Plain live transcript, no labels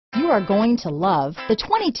are going to love the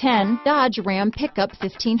 2010 Dodge Ram Pickup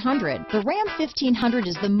 1500. The Ram 1500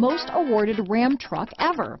 is the most awarded Ram truck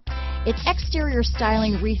ever. Its exterior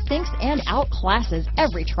styling rethinks and outclasses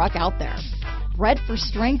every truck out there. Bred for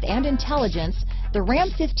strength and intelligence, the Ram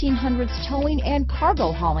 1500's towing and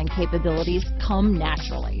cargo hauling capabilities come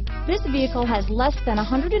naturally. This vehicle has less than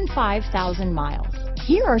 105,000 miles.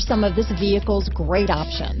 Here are some of this vehicle's great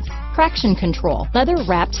options: traction control,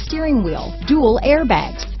 leather-wrapped steering wheel, dual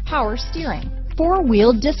airbags, power steering,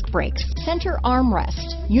 four-wheel disc brakes, center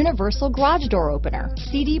armrest, universal garage door opener,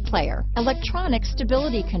 CD player, electronic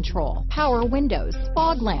stability control, power windows,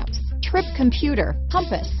 fog lamps, trip computer,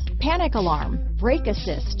 compass, panic alarm, brake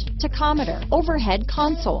assist, tachometer, overhead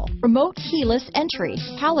console, remote keyless entry,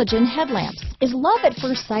 halogen headlamps. Is love at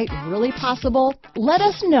first sight really possible? Let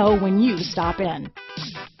us know when you stop in.